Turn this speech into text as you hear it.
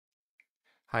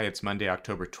Hi, it's Monday,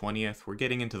 October 20th. We're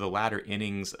getting into the latter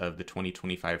innings of the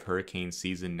 2025 hurricane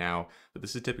season now, but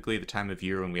this is typically the time of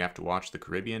year when we have to watch the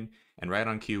Caribbean. And right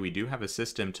on cue, we do have a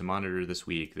system to monitor this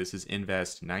week. This is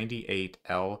Invest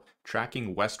 98L,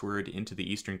 tracking westward into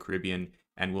the Eastern Caribbean,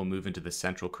 and will move into the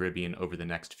Central Caribbean over the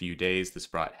next few days. This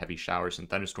brought heavy showers and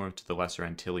thunderstorms to the Lesser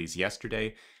Antilles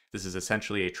yesterday. This is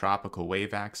essentially a tropical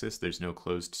wave axis. There's no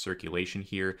closed circulation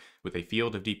here, with a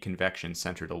field of deep convection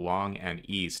centered along and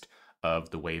east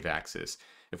of the wave axis.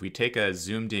 If we take a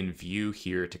zoomed in view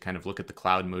here to kind of look at the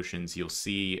cloud motions, you'll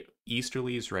see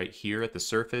easterlies right here at the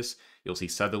surface. You'll see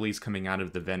southerlies coming out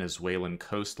of the Venezuelan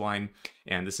coastline.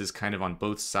 And this is kind of on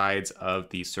both sides of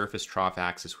the surface trough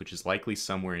axis, which is likely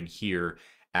somewhere in here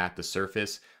at the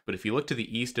surface. But if you look to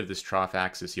the east of this trough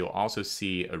axis, you'll also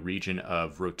see a region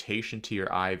of rotation to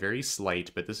your eye, very slight,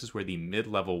 but this is where the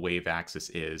mid-level wave axis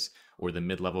is, or the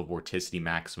mid-level vorticity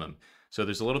maximum. So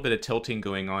there's a little bit of tilting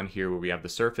going on here where we have the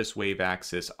surface wave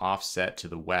axis offset to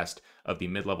the west of the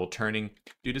mid-level turning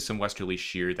due to some westerly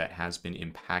shear that has been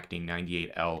impacting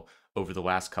 98L over the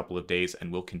last couple of days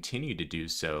and will continue to do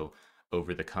so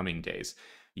over the coming days.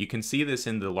 You can see this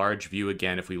in the large view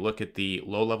again if we look at the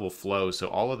low-level flow. So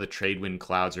all of the trade wind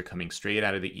clouds are coming straight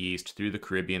out of the east through the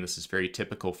Caribbean. This is very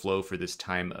typical flow for this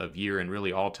time of year and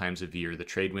really all times of year. The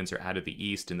trade winds are out of the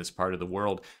east in this part of the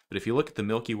world. But if you look at the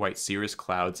milky white cirrus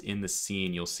clouds in the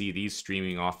scene, you'll see these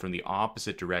streaming off from the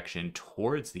opposite direction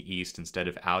towards the east instead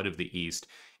of out of the east,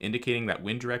 indicating that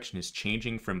wind direction is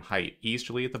changing from height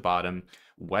easterly at the bottom,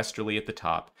 westerly at the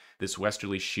top. This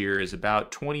westerly shear is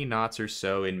about 20 knots or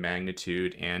so in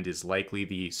magnitude and is likely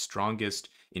the strongest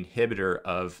inhibitor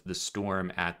of the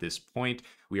storm at this point.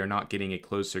 We are not getting a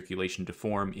closed circulation to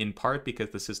form, in part because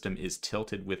the system is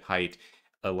tilted with height,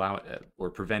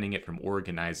 preventing it from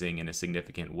organizing in a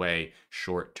significant way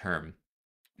short term.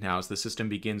 Now, as the system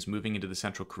begins moving into the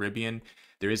Central Caribbean,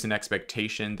 there is an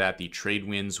expectation that the trade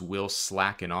winds will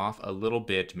slacken off a little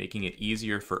bit, making it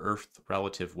easier for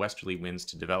Earth-relative westerly winds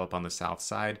to develop on the south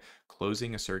side,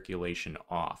 closing a circulation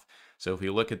off. So if we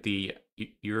look at the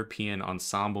European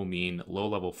ensemble mean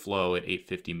low-level flow at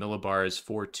 850 millibars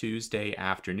for Tuesday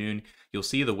afternoon, you'll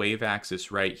see the wave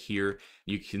axis right here.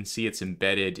 You can see it's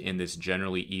embedded in this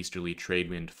generally easterly trade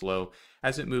wind flow.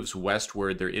 As it moves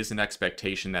westward, there is an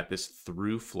expectation that this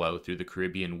through flow through the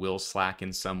Caribbean will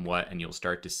slacken somewhat, and you'll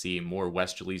start to see more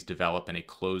westerlies develop and a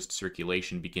closed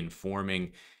circulation begin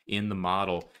forming in the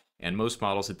model. And most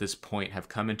models at this point have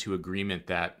come into agreement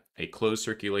that a closed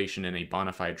circulation and a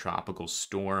bona fide tropical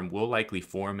storm will likely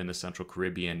form in the Central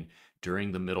Caribbean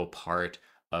during the middle part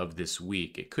of this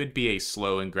week. It could be a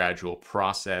slow and gradual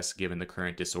process given the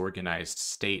current disorganized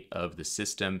state of the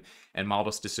system, and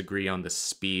models disagree on the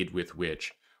speed with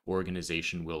which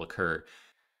organization will occur.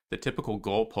 The typical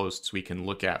goalposts we can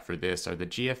look at for this are the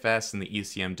GFS and the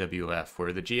ECMWF,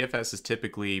 where the GFS is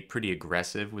typically pretty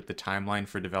aggressive with the timeline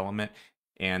for development,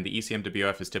 and the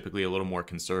ECMWF is typically a little more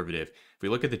conservative. If we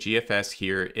look at the GFS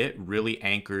here, it really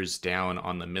anchors down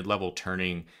on the mid-level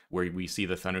turning where we see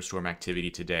the thunderstorm activity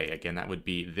today. Again, that would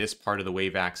be this part of the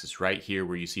wave axis right here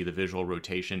where you see the visual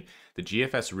rotation. The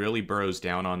GFS really burrows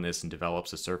down on this and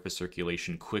develops a surface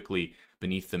circulation quickly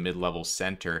beneath the mid-level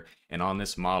center. And on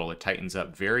this model, it tightens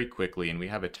up very quickly, and we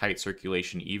have a tight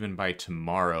circulation even by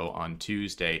tomorrow on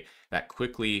Tuesday that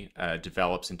quickly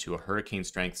develops into a hurricane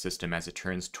strength system as it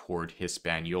turns toward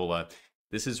Hispaniola.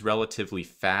 This is relatively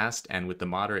fast, and with the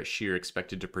moderate shear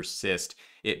expected to persist,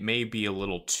 it may be a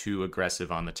little too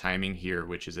aggressive on the timing here,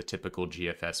 which is a typical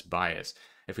GFS bias.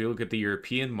 If we look at the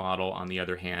European model, on the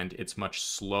other hand, it's much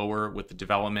slower with the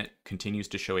development, continues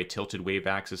to show a tilted wave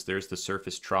axis. There's the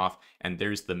surface trough, and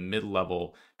there's the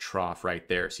mid-level trough right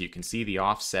there. So you can see the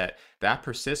offset. That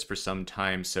persists for some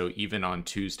time, so even on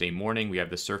Tuesday morning, we have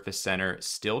the surface center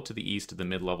still to the east of the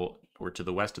mid-level, or to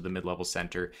the west of the mid-level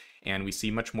center, and we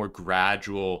see much more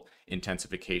gradual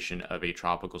intensification of a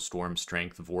tropical storm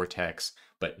strength vortex,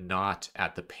 but not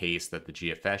at the pace that the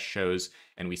GFS shows,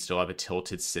 and we still have a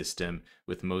tilted system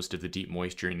with most of the deep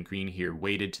moisture in green here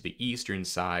weighted to the eastern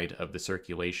side of the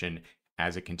circulation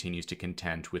as it continues to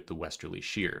contend with the westerly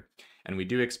shear. And we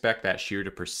do expect that shear to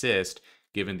persist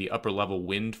given the upper level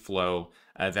wind flow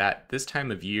that this time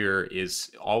of year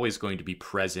is always going to be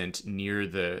present near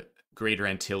the Greater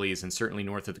Antilles and certainly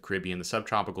north of the Caribbean. The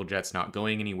subtropical jet's not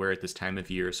going anywhere at this time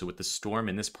of year. So with the storm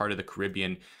in this part of the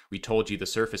Caribbean, we told you the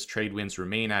surface trade winds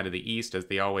remain out of the east as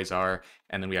they always are.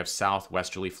 And then we have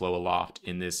southwesterly flow aloft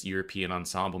in this European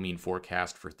ensemble mean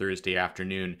forecast for Thursday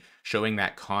afternoon, showing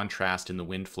that contrast in the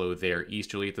wind flow there,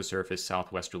 easterly at the surface,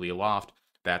 southwesterly aloft.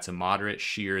 That's a moderate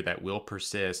shear that will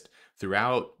persist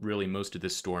throughout really most of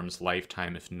this storm's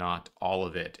lifetime, if not all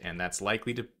of it. And that's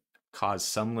likely to cause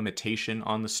some limitation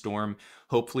on the storm,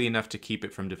 hopefully enough to keep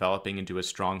it from developing into a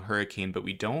strong hurricane, but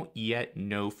we don't yet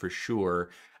know for sure.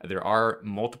 There are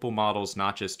multiple models,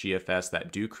 not just GFS,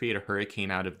 that do create a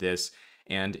hurricane out of this,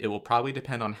 and it will probably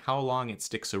depend on how long it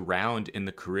sticks around in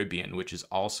the Caribbean, which is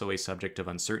also a subject of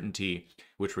uncertainty,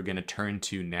 which we're going to turn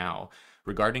to now.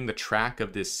 Regarding the track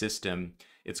of this system,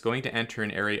 it's going to enter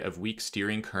an area of weak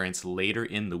steering currents later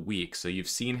in the week. So you've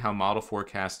seen how model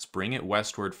forecasts bring it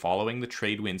westward following the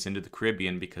trade winds into the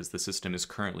Caribbean because the system is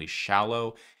currently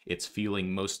shallow. It's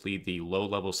feeling mostly the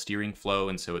low-level steering flow,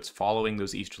 and so it's following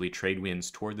those easterly trade winds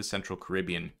toward the central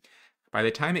Caribbean. By the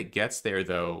time it gets there,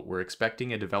 though, we're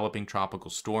expecting a developing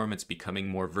tropical storm. It's becoming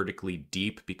more vertically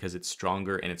deep because it's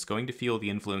stronger, and it's going to feel the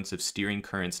influence of steering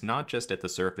currents not just at the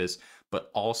surface, but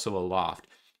also aloft.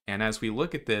 And as we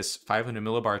look at this 500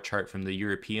 millibar chart from the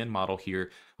European model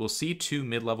here, we'll see two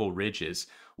mid-level ridges,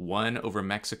 one over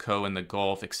Mexico and the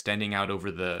Gulf extending out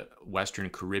over the Western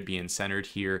Caribbean centered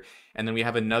here. And then we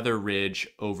have another ridge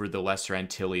over the Lesser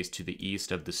Antilles to the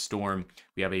east of the storm.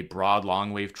 We have a broad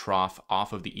long wave trough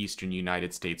off of the eastern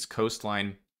United States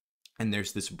coastline. And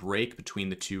there's this break between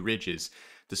the two ridges.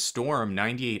 The storm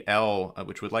 98L,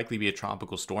 which would likely be a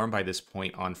tropical storm by this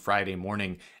point on Friday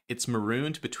morning, it's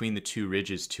marooned between the two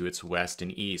ridges to its west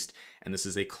and east. And this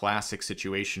is a classic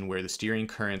situation where the steering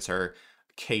currents are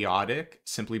chaotic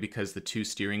simply because the two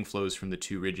steering flows from the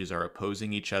two ridges are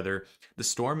opposing each other. The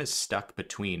storm is stuck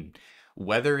between.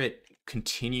 Whether it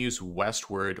continues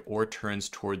westward or turns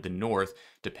toward the north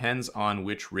depends on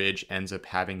which ridge ends up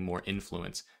having more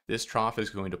influence. This trough is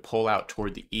going to pull out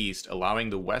toward the east, allowing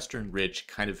the western ridge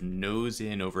kind of nose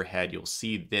in overhead. You'll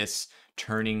see this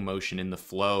turning motion in the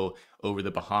flow over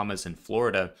the Bahamas and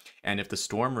Florida. And if the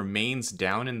storm remains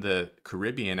down in the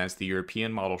Caribbean, as the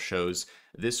European model shows,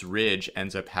 this ridge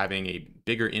ends up having a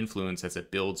bigger influence as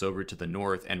it builds over to the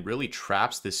north and really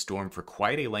traps this storm for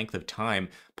quite a length of time,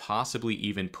 possibly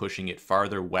even pushing it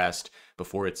farther west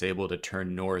before it's able to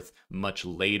turn north much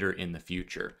later in the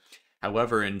future.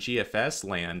 However, in GFS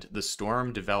land, the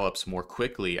storm develops more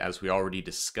quickly, as we already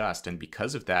discussed, and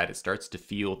because of that, it starts to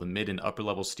feel the mid and upper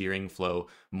level steering flow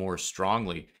more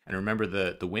strongly. And remember,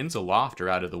 the winds aloft are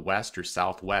out of the west or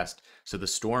southwest, so the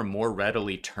storm more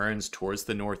readily turns towards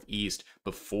the northeast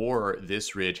before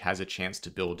this ridge has a chance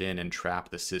to build in and trap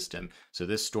the system. So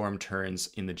this storm turns,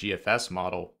 in the GFS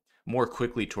model, more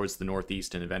quickly towards the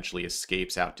northeast and eventually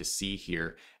escapes out to sea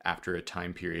here after a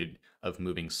time period of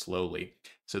moving slowly.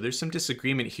 So there's some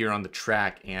disagreement here on the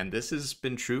track, and this has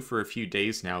been true for a few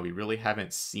days now. We really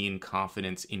haven't seen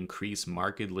confidence increase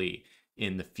markedly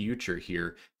in the future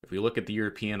here. If we look at the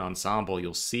European ensemble,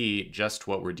 you'll see just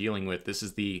what we're dealing with. This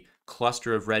is the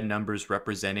cluster of red numbers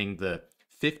representing the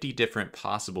 50 different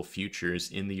possible futures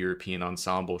in the European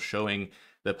ensemble, showing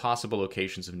the possible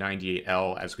locations of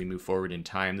 98L as we move forward in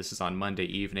time. This is on Monday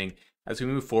evening. As we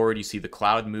move forward, you see the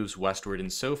cloud moves westward,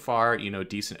 and so far,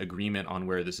 decent agreement on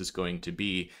where this is going to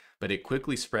be, but it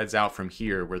quickly spreads out from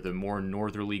here, where the more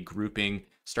northerly grouping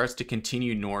starts to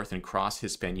continue north and cross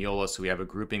Hispaniola. So we have a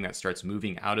grouping that starts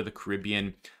moving out of the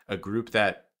Caribbean, a group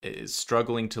that is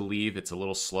struggling to leave, it's a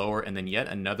little slower, and then yet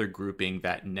another grouping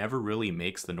that never really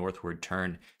makes the northward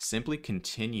turn, simply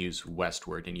continues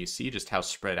westward. And you see just how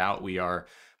spread out we are.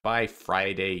 By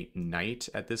Friday night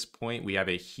at this point, we have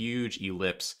a huge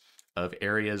ellipse of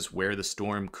areas where the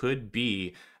storm could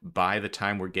be by the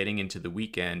time we're getting into the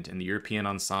weekend, and the European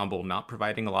ensemble not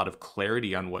providing a lot of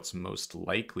clarity on what's most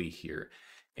likely here.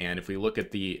 And if we look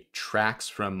at the tracks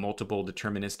from multiple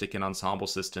deterministic and ensemble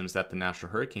systems that the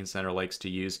National Hurricane Center likes to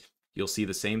use, you'll see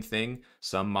the same thing.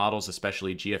 Some models,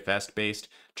 especially GFS based,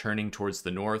 turning towards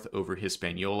the north over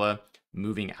Hispaniola,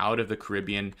 moving out of the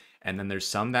Caribbean, and then there's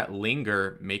some that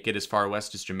linger, make it as far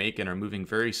west as Jamaica, and are moving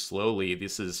very slowly.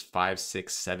 This is 5,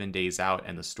 6, 7 days out,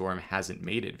 and the storm hasn't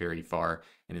made it very far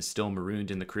and is still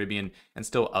marooned in the Caribbean, and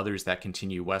still others that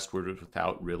continue westward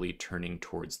without really turning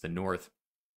towards the north.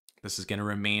 This is going to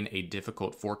remain a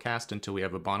difficult forecast until we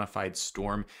have a bona fide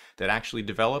storm that actually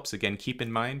develops. Again, keep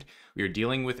in mind, we are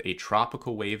dealing with a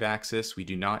tropical wave axis. We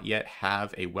do not yet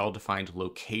have a well-defined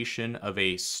location of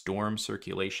a storm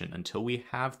circulation. Until we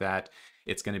have that,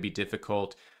 it's going to be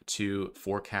difficult to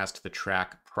forecast the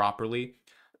track properly.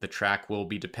 The track will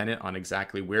be dependent on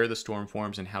exactly where the storm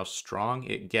forms and how strong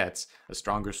it gets. A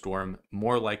stronger storm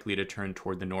more likely to turn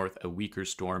toward the north, a weaker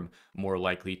storm more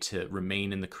likely to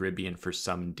remain in the Caribbean for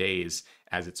some days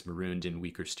as it's marooned in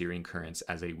weaker steering currents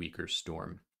as a weaker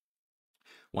storm.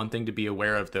 One thing to be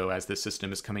aware of, though, as this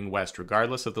system is coming west,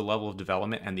 regardless of the level of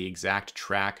development and the exact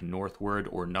track northward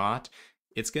or not,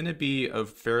 it's going to be a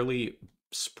fairly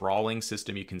sprawling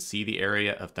system. You can see the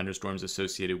area of thunderstorms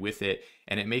associated with it,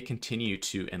 and it may continue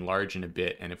to enlarge in a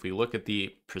bit. And if we look at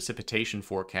the precipitation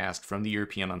forecast from the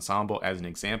European ensemble as an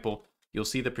example, you'll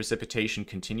see the precipitation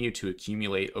continue to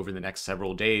accumulate over the next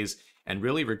several days. And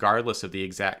really, regardless of the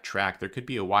exact track, there could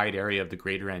be a wide area of the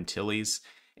Greater Antilles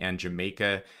and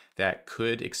Jamaica that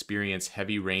could experience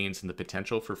heavy rains and the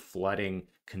potential for flooding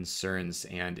concerns.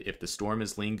 And if the storm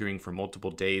is lingering for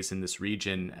multiple days in this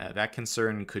region, that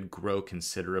concern could grow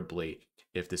considerably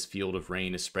if this field of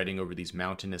rain is spreading over these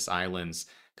mountainous islands,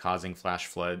 causing flash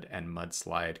flood and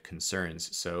mudslide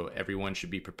concerns. So everyone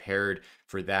should be prepared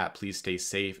for that. Please stay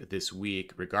safe this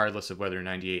week, regardless of whether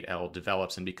 98L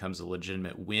develops and becomes a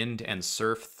legitimate wind and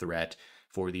surf threat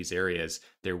for these areas.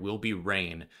 There will be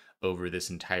rain over this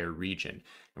entire region.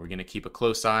 And we're going to keep a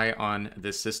close eye on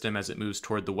this system as it moves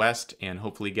toward the west and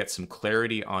hopefully get some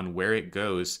clarity on where it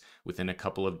goes within a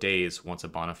couple of days once a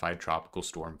bona fide tropical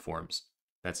storm forms.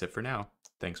 That's it for now.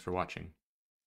 Thanks for watching.